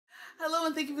Hello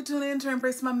and thank you for tuning in to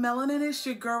Embrace My Melanin. It's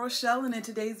your girl Rochelle, and in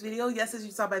today's video, yes, as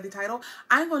you saw by the title,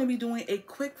 I'm going to be doing a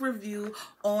quick review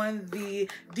on the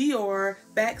Dior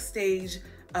Backstage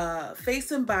Face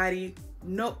and Body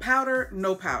No Powder.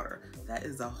 That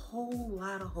is a whole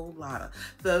lot of.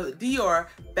 The Dior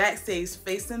Backstage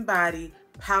Face and Body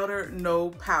Powder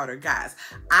No Powder. Guys,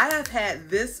 I have had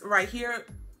this right here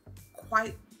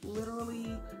quite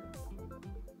literally,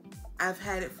 I've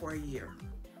had it for a year.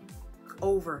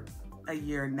 Over a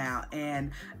year now, and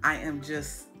I am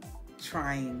just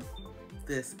trying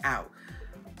this out.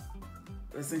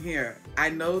 Listen here, I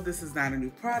know this is not a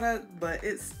new product, but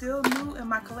it's still new in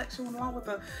my collection along with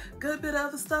a good bit of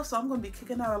other stuff, so I'm going to be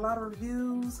kicking out a lot of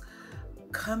reviews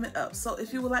coming up. So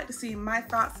if you would like to see my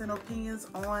thoughts and opinions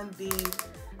on the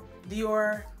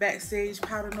Dior Backstage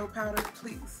Powder No Powder,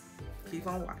 please keep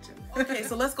on watching. Okay,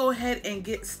 so let's go ahead and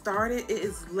get started. It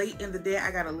is late in the day. I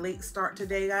got a late start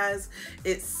today, guys.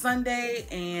 It's Sunday,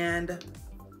 and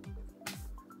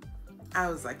I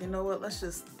was like, you know what? Let's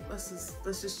just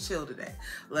chill today.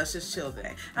 Let's just chill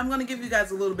today. I'm gonna give you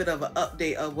guys a little bit of an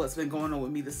update of what's been going on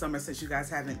with me this summer, since you guys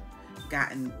haven't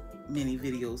gotten many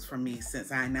videos from me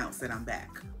since I announced that I'm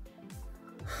back.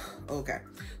 Okay,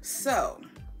 so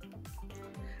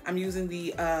I'm using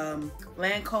the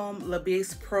Lancome La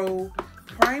Base Pro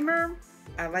primer.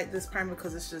 I like this primer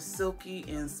because it's just silky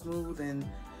and smooth, and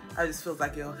I just feel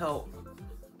like it'll help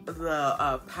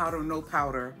the powder no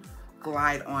powder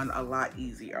glide on a lot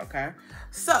easier. Okay,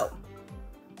 so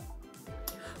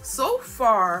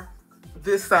far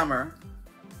this summer,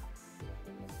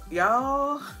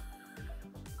 y'all,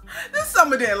 this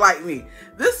summer didn't like me.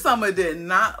 This summer did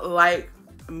not like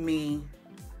me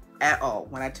at all.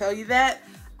 When I tell you that,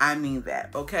 I mean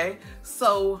that, okay?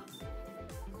 So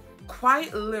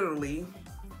quite literally,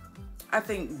 I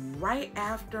think right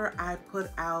after I put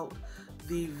out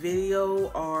the video,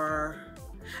 or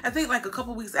I think like a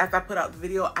couple weeks after I put out the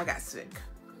video, I got sick.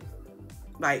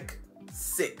 Like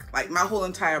sick, like my whole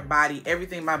entire body,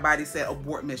 everything in my body said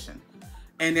abort mission,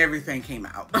 and everything came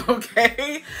out,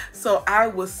 okay? So I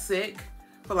was sick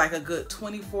for like a good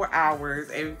 24 hours,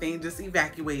 everything just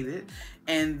evacuated.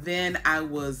 And then I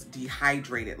was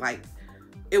dehydrated. Like,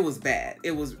 it was bad. It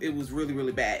was really,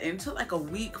 really bad. And it took like a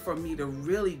week for me to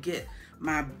really get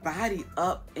my body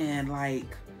up and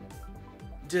like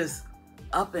just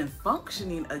up and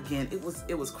functioning again.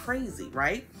 It was crazy,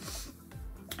 right?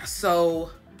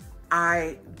 So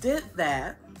I did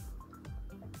that.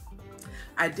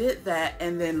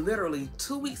 And then literally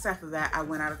 2 weeks after that, I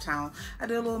went out of town. I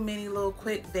did a little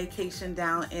quick vacation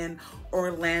down in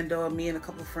Orlando. Me and a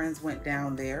couple of friends went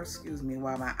down there. Excuse me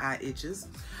while my eye itches.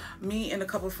 Me and a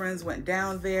couple of friends went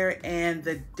down there, and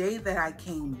the day that I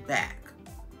came back,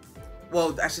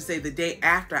 well, I should say the day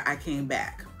after I came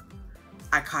back,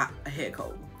 I caught a head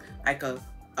cold. Like a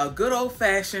good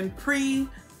old-fashioned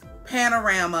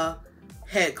pre-panorama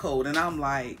head cold. And I'm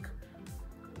like,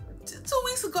 2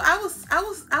 weeks ago, I was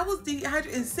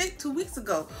dehydrated and sick 2 weeks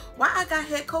ago. Why I got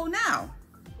head cold now?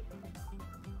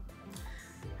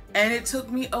 And it took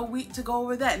me a week to go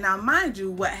over that. Now, mind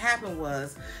you, what happened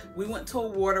was we went to a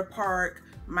water park.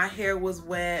 My hair was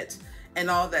wet and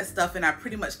all that stuff, and I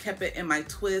pretty much kept it in my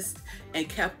twist and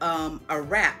kept a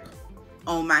wrap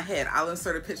on my head. I'll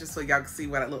insert a picture so y'all can see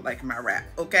what I look like in my wrap,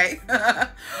 okay?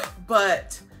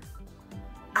 But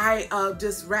I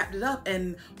just wrapped it up,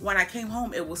 and when I came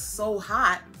home, it was so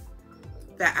hot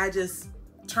that I just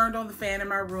turned on the fan in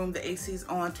my room. The AC's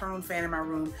on, turned on the fan in my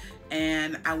room,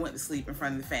 and I went to sleep in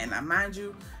front of the fan. Now, mind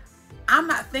you, I'm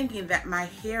not thinking that my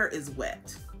hair is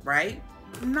wet, right?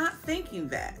 I'm not thinking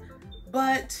that,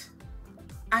 but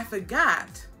I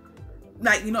forgot.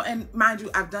 Like, you know, and mind you,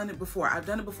 I've done it before. I've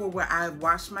done it before where I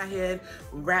washed my head,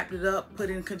 wrapped it up, put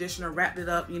in conditioner, wrapped it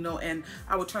up, you know, and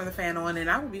I would turn the fan on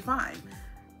and I would be fine.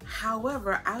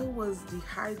 However, I was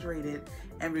dehydrated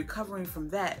and recovering from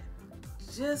that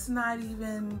just not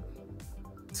even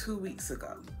 2 weeks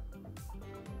ago.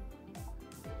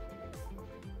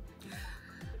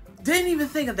 Didn't even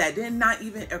think of that. Did not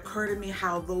even occur to me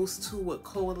how those two would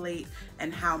correlate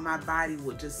and how my body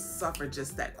would just suffer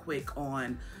just that quick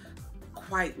on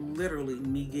quite literally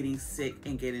me getting sick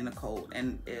and getting a cold.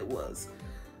 And it was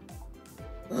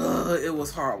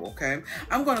horrible, okay?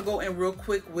 I'm gonna go in real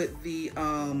quick with the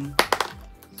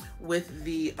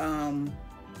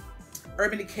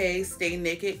Urban Decay Stay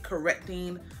Naked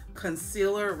Correcting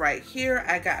Concealer right here.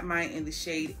 I got mine in the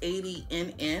shade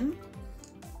 80NN.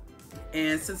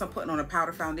 And since I'm putting on a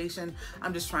powder foundation,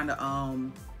 I'm just trying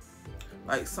to,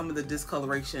 like some of the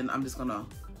discoloration, I'm just gonna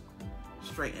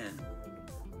straighten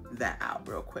that out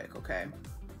real quick, okay?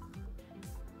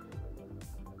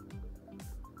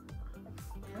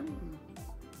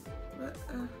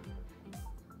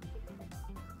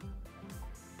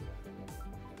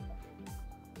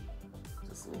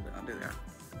 little bit under there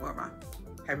for my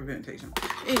hyperpigmentation.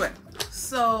 Anyway,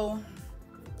 so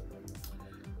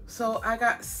I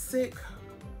got sick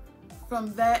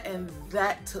from that, and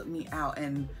that took me out,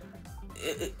 and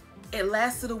it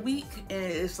lasted a week, and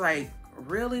it's like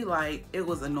really, like, it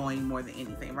was annoying more than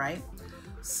anything, right?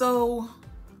 So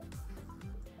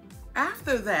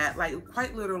after that, like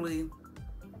quite literally,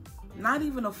 not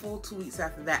even a full 2 weeks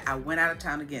after that, I went out of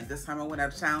town again. This time I went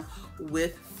out of town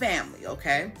with family,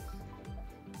 okay?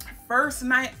 First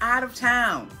night out of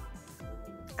town,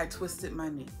 I twisted my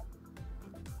knee.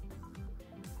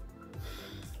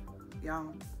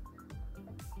 Y'all,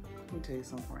 let me tell you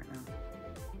something right now.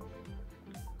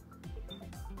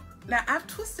 Now, I've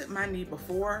twisted my knee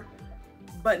before,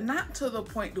 but not to the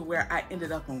point to where I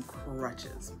ended up on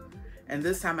crutches. And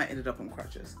this time I ended up on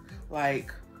crutches.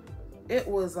 Like, it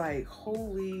was like,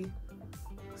 holy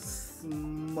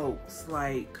smokes.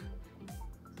 Like,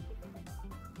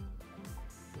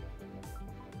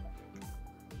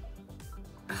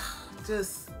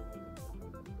 just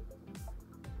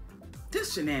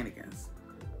shenanigans.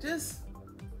 Just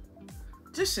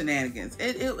shenanigans.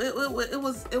 It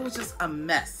was just a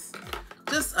mess.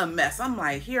 Just a mess. I'm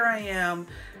like, here I am.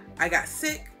 I got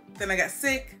sick, then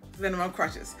I'm on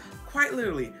crutches. Quite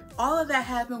literally, all of that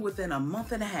happened within a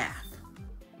month and a half.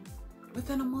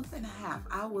 Within a month and a half,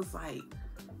 I was like,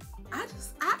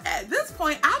 at this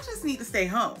point, I just need to stay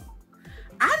home.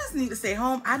 I just need to stay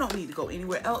home. I don't need to go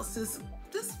anywhere else. Just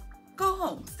go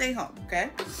home, stay home, okay?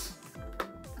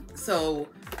 So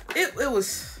it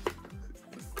was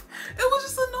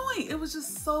just annoying. It was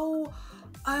just so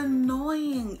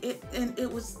annoying.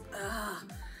 It was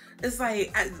it's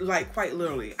like quite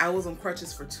literally, I was on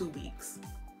crutches for 2 weeks.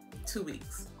 2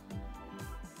 weeks.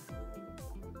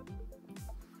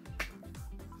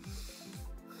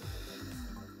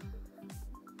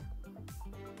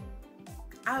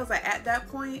 I was like, at that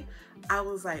point, I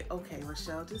was like, okay,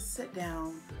 Rochelle, just sit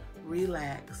down,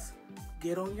 relax,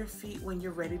 get on your feet when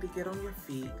you're ready to get on your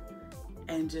feet,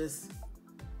 and just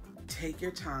take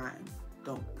your time.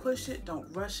 Don't push it,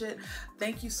 don't rush it.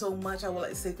 Thank you so much. I would like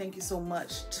to say thank you so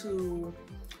much to,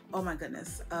 oh my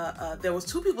goodness. There was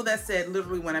 2 people that said,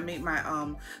 literally when I made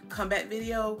my comeback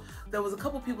video, there was a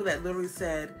couple people that literally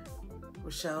said,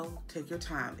 Rochelle, take your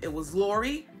time. It was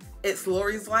Lori. It's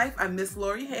Lori's Life. I miss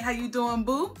Lori. Hey, how you doing,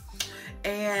 boo?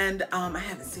 And I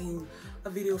haven't seen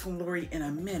a video from Lori in a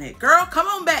minute. Girl, come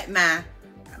on back now.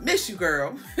 I miss you,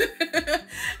 girl.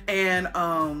 And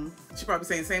she probably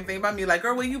saying the same thing about me, like,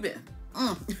 girl, where you been?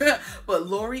 But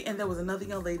Lori, and there was another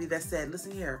young lady that said,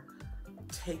 listen here,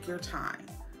 take your time.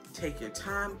 Take your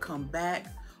time, come back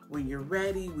when you're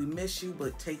ready. We miss you,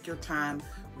 but take your time,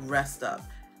 rest up.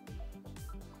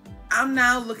 I'm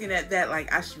now looking at that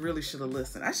like I really should have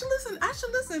listened. I should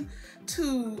listen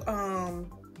to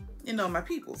you know, my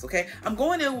peoples, okay? I'm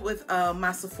going in with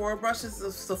my Sephora brushes,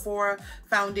 the Sephora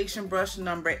foundation brush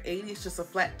number 80. It's just a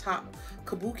flat top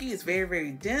kabuki. It's very,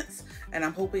 very dense, and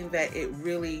I'm hoping that it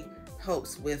really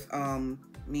helps with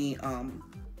me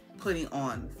putting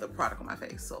on the product on my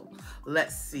face. So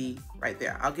let's see right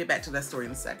there. I'll get back to that story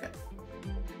in a second.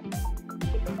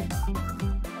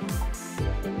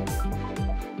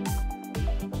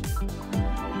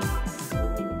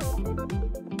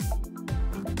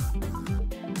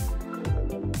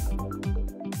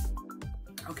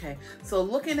 Okay, so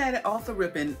looking at it off the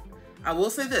ripping, I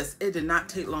will say this, it did not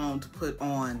take long to put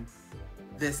on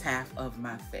this half of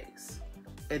my face.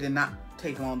 It did not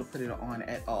take long to put it on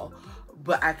at all.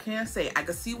 But I can say, I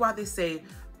can see why they say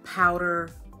powder,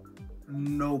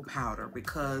 no powder,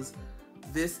 because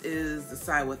this is the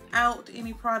side without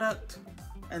any product,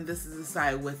 and this is the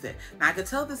side with it. Now I can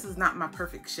tell this is not my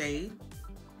perfect shade,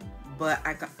 but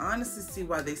I can honestly see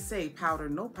why they say powder,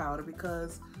 no powder,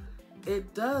 because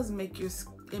it does make your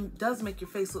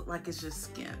face look like it's just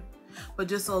skin, but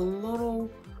just a little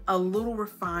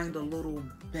refined, a little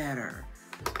better.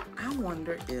 I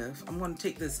wonder if I'm going to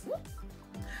take this,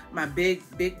 my big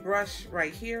brush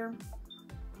right here,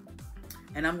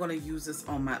 and I'm going to use this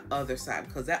on my other side,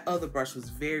 because that other brush was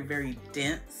very, very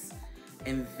dense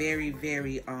and very,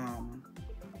 very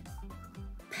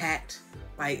packed.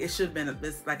 Like it should have been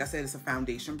this, like I said, it's a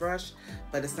foundation brush,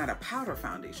 but it's not a powder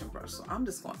foundation brush. So I'm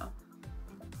just gonna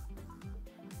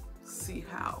see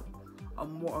how a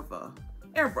more of a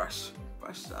airbrush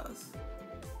brush does.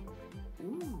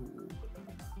 Ooh.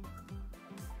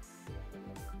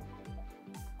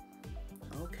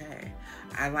 Okay.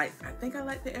 I think I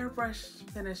like the airbrush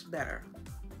finish better.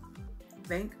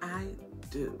 Think I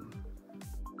do.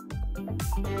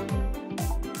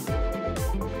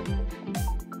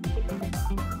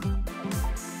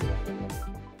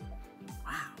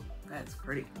 Wow, that's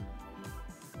pretty.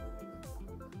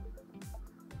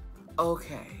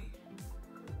 Okay.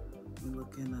 I'm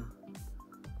looking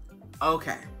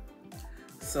okay.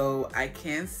 So I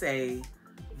can say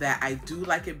that I do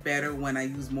like it better when I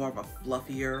use more of a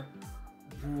fluffier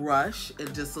brush.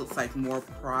 It just looks like more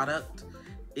product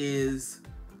is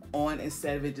on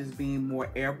instead of it just being more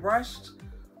airbrushed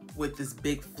with this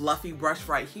big fluffy brush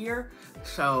right here.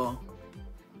 So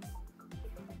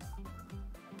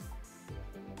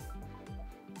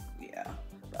yeah,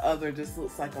 the other just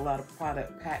looks like a lot of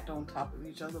product packed on top of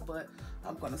each other, but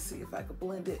I'm gonna see if I can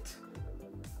blend it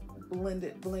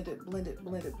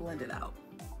out.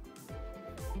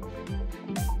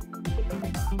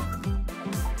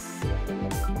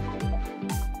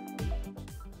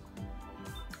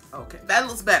 Okay, that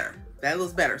looks better. That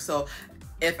looks better. So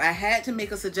if I had to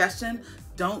make a suggestion,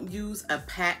 don't use a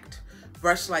packed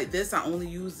brush like this. I only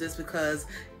use this because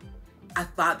I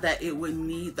thought that it would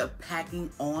need the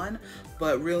packing on,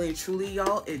 but really and truly,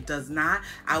 y'all, it does not.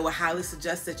 I would highly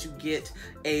suggest that you get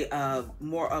a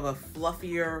more of a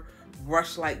fluffier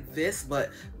brush like this,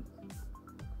 but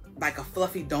like a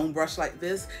fluffy dome brush like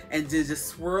this, and just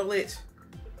swirl it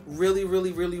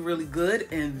really good,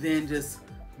 and then just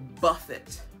buff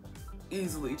it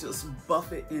easily. Just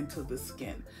buff it into the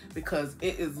skin because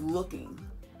it is looking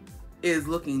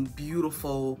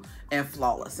beautiful and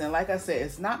flawless. And like I said,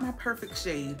 it's not my perfect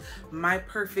shade. My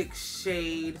perfect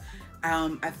shade,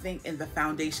 I think in the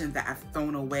foundation that I've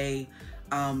thrown away,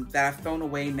 now,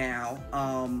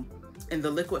 in the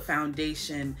liquid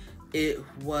foundation, it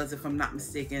was, if I'm not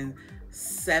mistaken,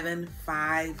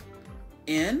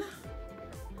 7.5N.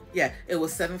 Yeah, it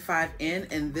was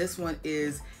 7.5N, and this one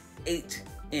is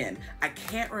 8N. I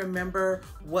can't remember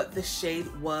what the shade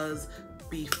was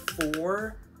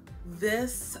before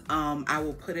this. I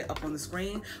will put it up on the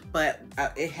screen, but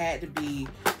it had to be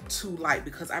too light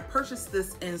because I purchased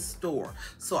this in store.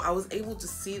 So I was able to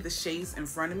see the shades in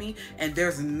front of me, and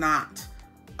there's not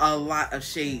a lot of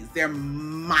shades. There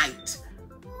might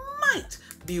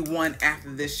be one after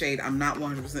this shade. I'm not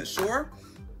 100% sure.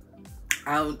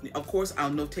 Of course,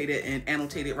 I'll notate it and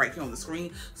annotate it right here on the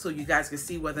screen so you guys can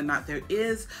see whether or not there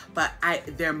is, but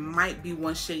there might be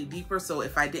one shade deeper. So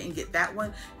if I didn't get that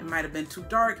one, it might have been too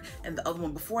dark, and the other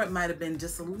one before it might have been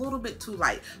just a little bit too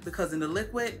light, because in the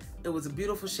liquid, it was a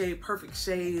beautiful shade, perfect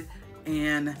shade,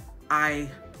 and I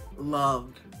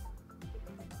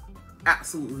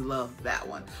absolutely loved that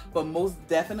one. But most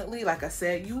definitely, like I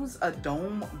said, use a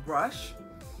dome brush.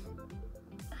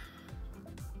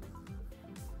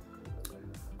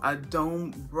 A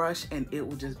dome brush, and it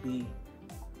will just be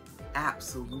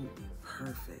absolutely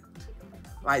perfect.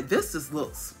 Like this just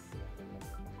looks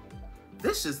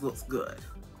good.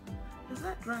 Is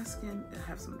that dry skin? I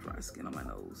have some dry skin on my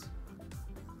nose.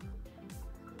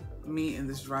 Me and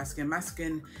this dry skin. My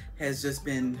skin has just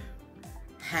been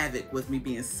havoc with me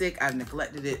being sick. I've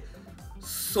neglected it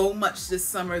so much this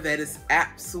summer that it's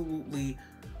absolutely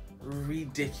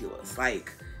ridiculous.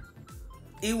 Like,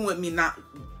 even with me not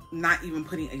even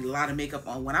putting a lot of makeup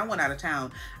on. When I went out of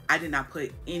town, I did not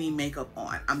put any makeup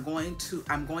on. I'm going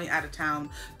out of town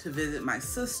to visit my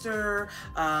sister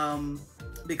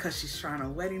because she's trying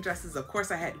on wedding dresses. Of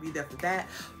course, I had to be there for that,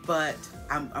 but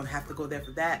I have to go there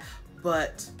for that.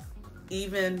 But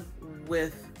even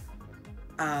when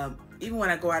I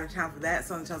go out of town for that,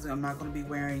 something tells me I'm not going to be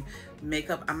wearing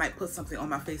makeup. I might put something on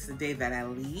my face the day that I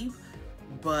leave,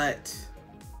 but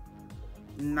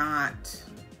not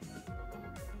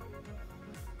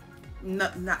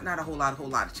a whole lot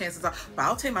of chances are, but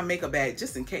I'll take my makeup bag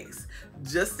just in case,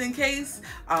 because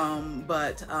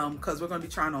we're gonna be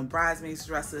trying on bridesmaids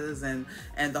dresses and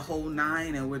the whole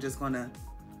nine, and we're just gonna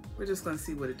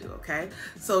see what it do. Okay,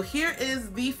 so here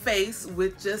is the face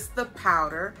with just the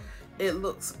powder. It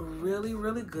looks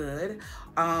really good.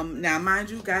 Now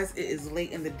mind you guys, it is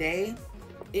late in the day.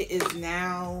 It is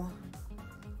now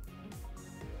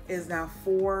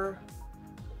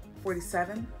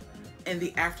 4:47 in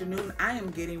the afternoon. I am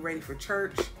getting ready for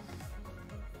church.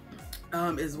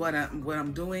 Is what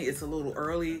I'm doing. It's a little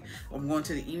early. I'm going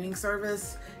to the evening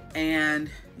service, and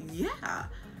yeah.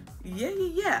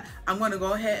 I'm going to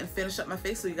go ahead and finish up my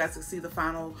face so you guys can see the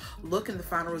final look and the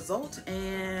final result,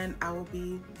 and I will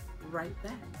be right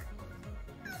back.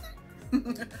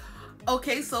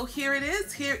 Okay, so here it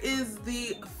is. Here is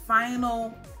the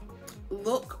final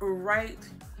look right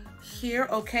here.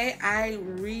 Okay,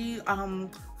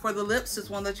 for the lips, just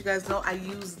want to let you guys know I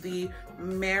use the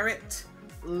Merit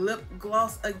lip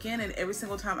gloss again, and every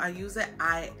single time I use it,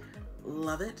 I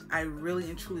love it. I really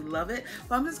and truly love it.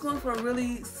 But I'm just going for a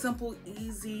really simple,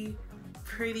 easy,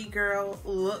 pretty girl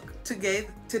look today.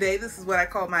 This is what I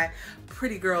call my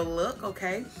pretty girl look.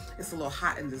 Okay, it's a little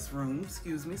hot in this room,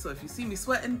 excuse me, so if you see me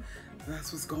sweating,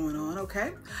 That's what's going on,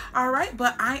 okay? All right,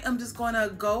 but I am just going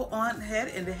to go on ahead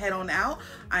and head on out.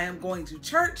 I am going to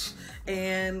church,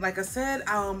 and like I said,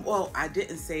 well, I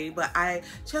didn't say, but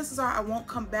chances are I won't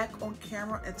come back on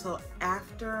camera until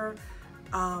after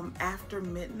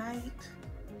midnight.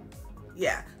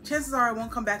 Yeah, chances are I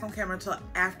won't come back on camera until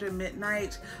after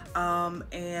midnight,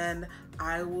 and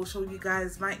I will show you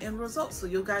guys my end result. So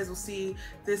you guys will see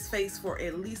this face for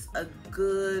at least a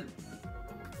good,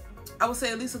 I would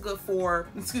say at least a good 6-hour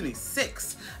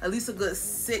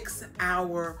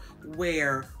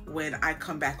wear when I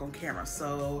come back on camera.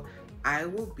 So I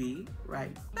will be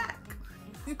right back.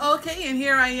 Okay, and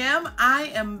here I am.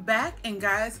 I am back, and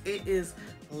guys, it is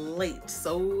late,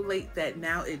 so late that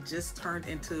now it just turned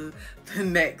into the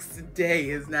next day.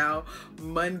 Is now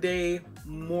Monday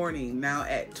morning, now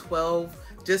at 12,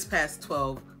 just past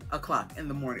 12 o'clock in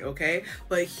the morning, okay?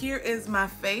 But here is my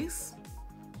face,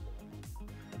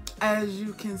 as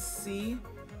you can see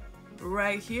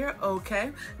right here,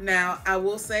 okay? Now, I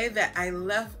will say that I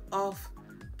left off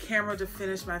camera to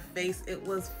finish my face. It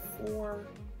was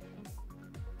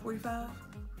 4:45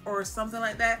 or something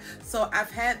like that. So I've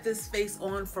had this face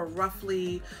on for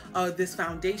roughly, this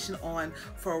foundation on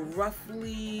for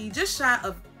roughly just shy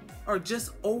of, or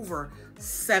just over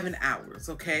 7 hours,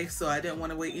 okay? So I didn't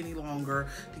want to wait any longer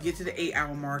to get to the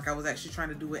 8-hour mark. I was actually trying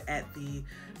to do it at the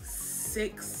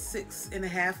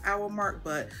 6.5 hour mark,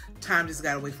 but time just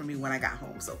got away from me when I got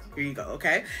home. So here you go,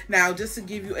 okay? Now, just to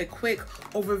give you a quick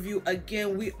overview,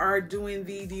 again, we are doing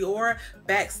the Dior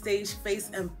Backstage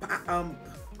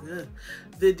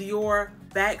the Dior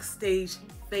Backstage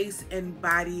Face and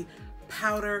Body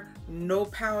powder, no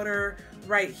powder.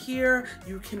 Right here,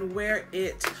 you can wear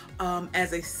it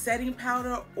as a setting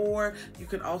powder, or you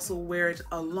can also wear it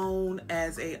alone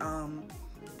as a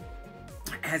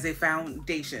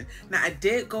foundation. Now, I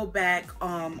did go back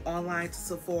online to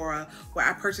Sephora, where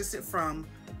I purchased it from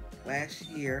last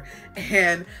year,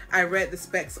 and I read the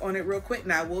specs on it real quick.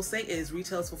 Now, I will say it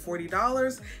retails for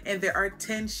 $40, and there are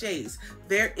 10 shades.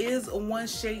 There is one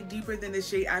shade deeper than the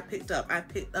shade I picked up. I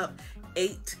picked up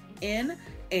 8N,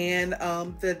 and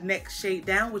the next shade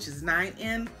down, which is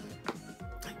 9N,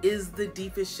 is the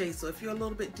deepest shade. So if you're a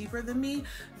little bit deeper than me,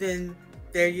 then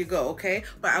there you go, okay?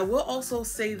 But I will also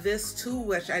say this too,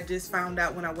 which I just found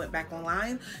out when I went back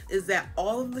online, is that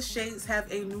all of the shades have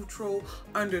a neutral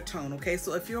undertone, okay?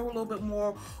 So if you're a little bit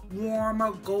more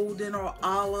warmer, golden or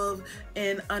olive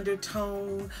in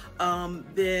undertone,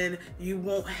 then you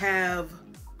won't have,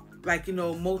 like, you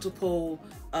know, multiple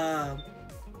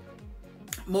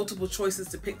choices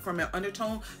to pick from an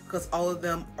undertone, because all of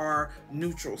them are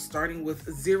neutral, starting with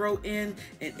 0N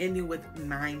and ending with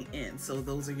 9N. So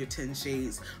those are your 10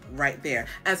 shades right there,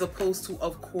 as opposed to,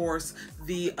 of course,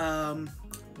 the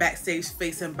Backstage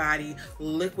Face and Body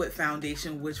liquid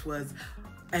foundation, which was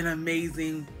an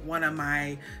amazing, one of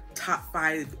my top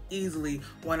 5, easily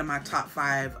one of my top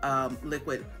 5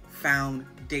 liquid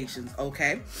foundations,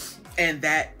 okay? And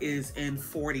that is in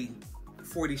 40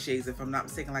 shades, if I'm not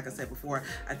mistaken. Like I said before,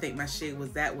 I think my shade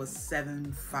was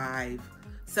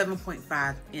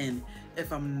 7.5N,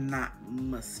 if I'm not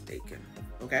mistaken.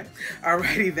 Okay,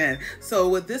 alrighty then. So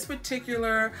with this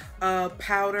particular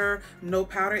powder, no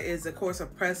powder, is of course a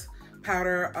pressed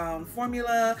powder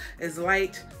formula, is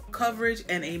light coverage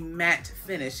and a matte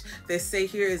finish. They say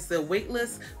here is the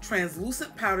weightless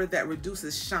translucent powder that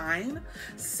reduces shine,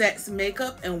 sets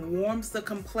makeup, and warms the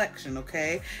complexion,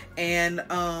 okay? And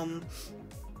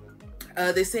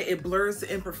they say it blurs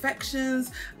the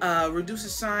imperfections,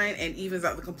 reduces shine, and evens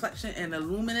out the complexion, and a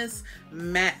luminous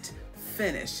matte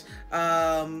finish.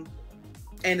 And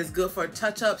it's good for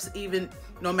touch-ups, even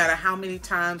no matter how many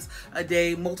times a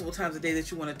day, multiple times a day that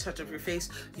you want to touch up your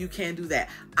face, you can do that.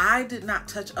 I did not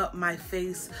touch up my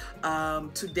face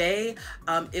today.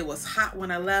 It was hot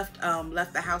when I left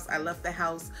the house. I left the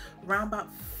house around about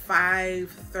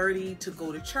 5:30 to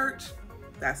go to church.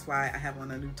 That's why I have on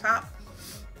a new top.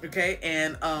 Okay,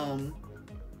 and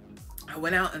I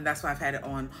went out, and that's why I've had it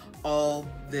on all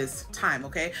this time,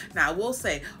 okay? Now, I will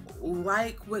say,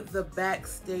 like with the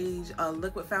Backstage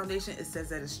liquid foundation, it says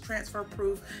that it's transfer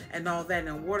proof and all that,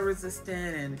 and water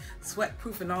resistant and sweat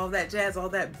proof and all that jazz, all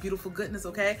that beautiful goodness,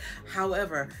 okay?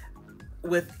 However,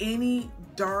 with any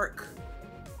dark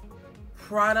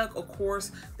product, of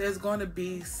course, there's going to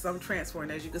be some transfer,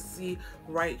 and as you can see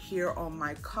right here on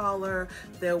my collar,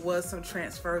 there was some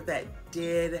transfer that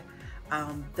did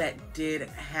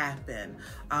happen.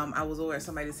 I was over at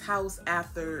somebody's house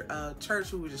after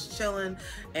church. We were just chilling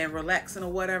and relaxing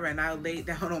or whatever, and I laid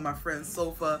down on my friend's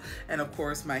sofa, and of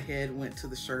course my head went to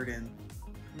the shirt, and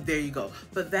there you go.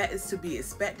 But that is to be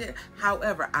expected.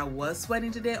 However, I was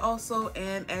sweating today also,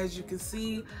 and as you can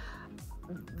see,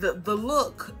 the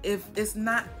look, if it's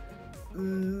not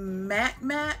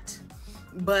matte,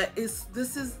 but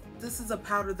this is a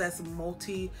powder that's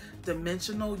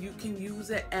multi-dimensional. You can use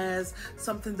it as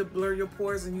something to blur your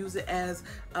pores and use it as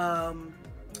a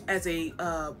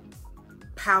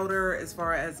powder, as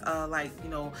far as like, you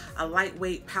know, a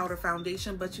lightweight powder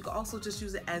foundation, but you can also just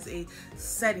use it as a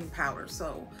setting powder.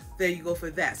 So there you go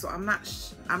for that. So I'm not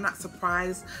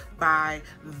surprised by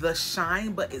the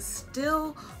shine, but it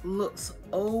still looks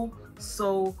oh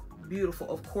so beautiful.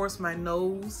 Of course, my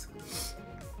nose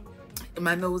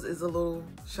is a little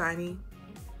shiny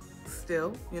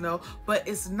still, you know, but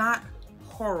it's not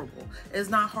horrible. It's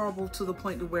not horrible to the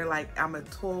point to where like I'm a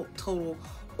total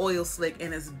oil slick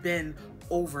and it's been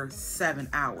over 7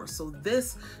 hours. So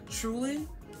this truly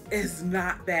is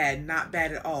not bad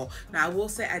at all. Now I will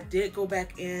say I did go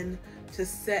back in to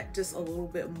set just a little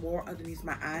bit more underneath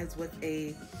my eyes with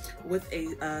a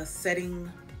setting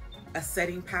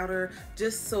powder,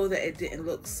 just so that it didn't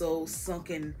look so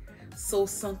sunken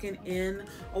in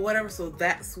or whatever. So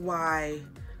that's why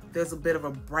there's a bit of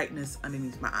a brightness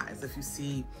underneath my eyes, if you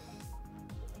see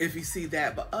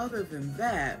that. But other than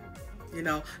that, you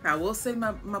know, now I will say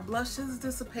my blush has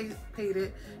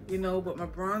dissipated, you know, but my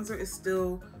bronzer is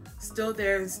still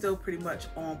there and still pretty much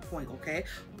on point, okay?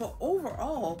 But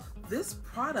overall, this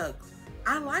product,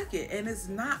 I like it, and it's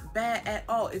not bad at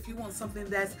all. If you want something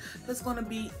that's gonna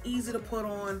be easy to put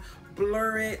on,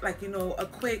 blur it, like, you know, a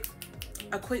quick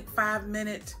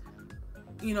 5-minute,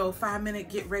 you know, 5-minute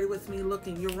get ready with me look,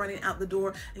 and you're running out the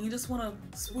door and you just want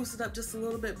to spruce it up just a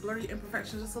little bit, blur your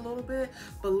imperfections just a little bit,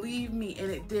 believe me,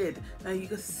 and it did. Now you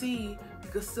can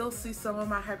still see some of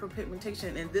my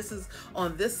hyperpigmentation, and this is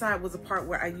on this side was a part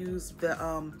where I used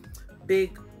the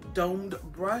big domed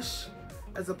brush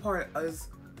as far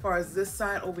as this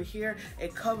side over here.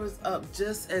 It covers up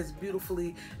just as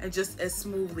beautifully and just as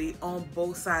smoothly on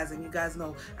both sides. And you guys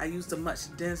know I used a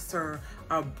much denser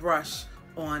brush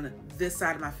on this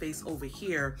side of my face over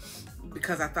here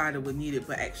because I thought it would need it,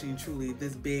 but actually and truly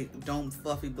this big domed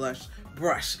fluffy brush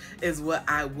is what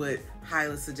I would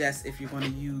highly suggest if you're going to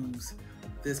use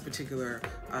this particular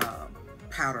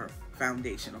powder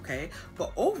foundation, okay?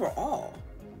 But overall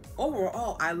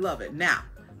I love it. Now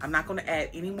I'm not going to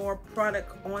add any more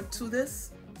product onto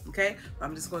this, okay? But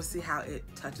I'm just going to see how it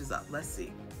touches up. Let's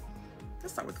see.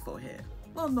 Let's start with the forehead.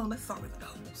 Well, no, let's start with the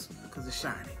nose because it's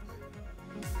shiny.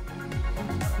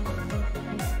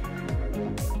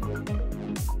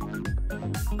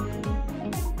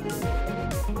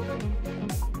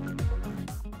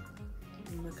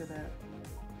 Look at that.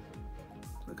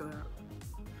 Look at that.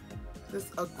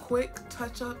 Just a quick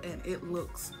touch up and it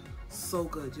looks so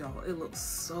good, y'all. It looks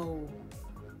so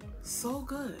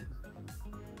good.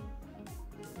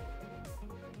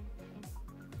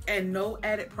 And no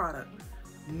added product.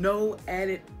 No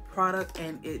added product,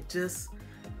 and it just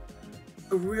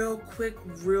real quick,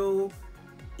 real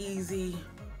easy,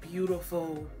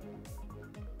 beautiful,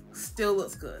 still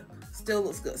looks good. Still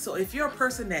looks good. So if you're a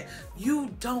person that you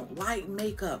don't like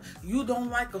makeup, you don't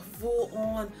like a full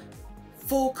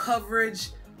coverage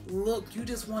look, you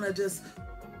just want to just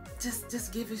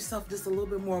give yourself just a little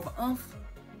bit more of an oomph,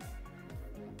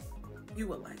 you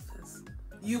would like this.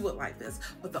 You would like this.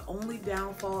 But the only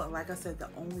downfall, and like I said, the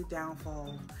only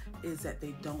downfall is that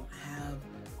they don't have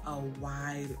a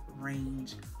wide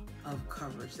range of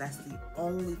coverage. That's the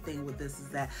only thing with this, is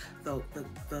that the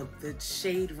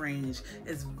shade range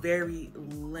is very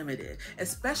limited,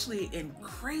 especially in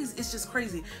crazy, it's just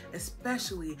crazy,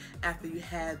 especially after you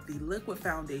had the liquid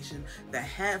foundation that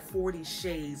had 40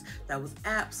 shades that was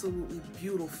absolutely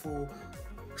beautiful.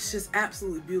 It's just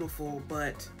absolutely beautiful,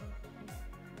 but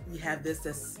you have this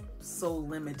that's so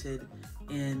limited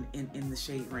in the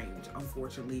shade range,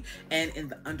 unfortunately, and in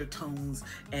the undertones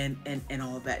and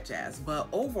all of that jazz. But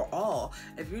overall,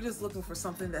 if you're just looking for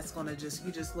something that's gonna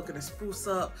you're just looking to spruce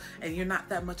up, and you're not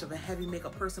that much of a heavy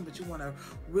makeup person, but you want a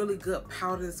really good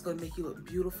powder that's gonna make you look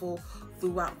beautiful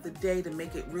throughout the day, to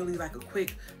make it really like a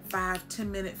quick 5-10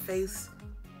 minute face,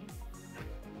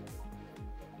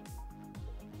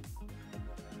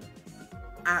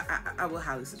 I would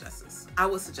highly suggest this. I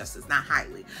would suggest this, not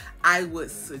highly. I would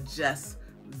suggest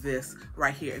this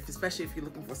right here, especially if you're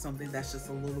looking for something that's just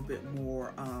a little bit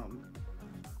more,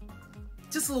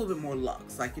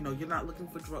 luxe. Like, you know, you're not looking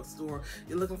for drugstore.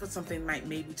 You're looking for something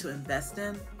maybe to invest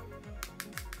in.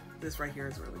 This right here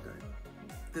is really good.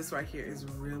 This right here is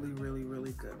really, really,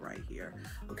 really good right here.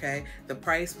 Okay, the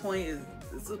price point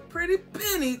is a pretty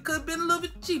penny. It could have been a little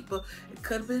bit cheaper. It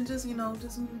could have been just, you know,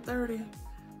 just 30.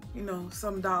 you know,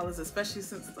 some dollars, especially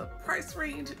since the price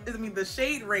range, I mean, the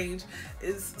shade range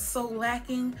is so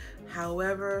lacking.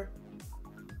 However,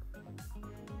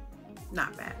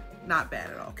 not bad. Not bad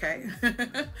at all, okay?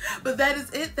 But that is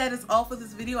it. That is all for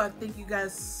this video. I thank you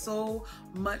guys so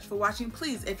much for watching.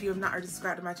 Please, if you have not already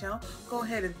subscribed to my channel, go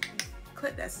ahead and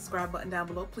click that subscribe button down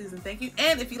below, please and thank you.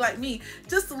 And if you like me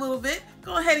just a little bit,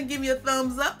 go ahead and give me a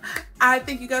thumbs up. I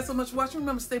thank you guys so much for watching.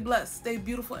 Remember, stay blessed, stay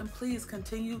beautiful, and please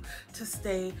continue to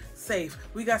stay safe.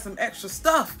 We got some extra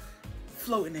stuff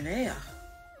floating in the air.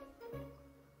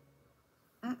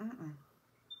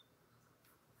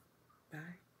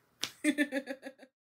 Bye.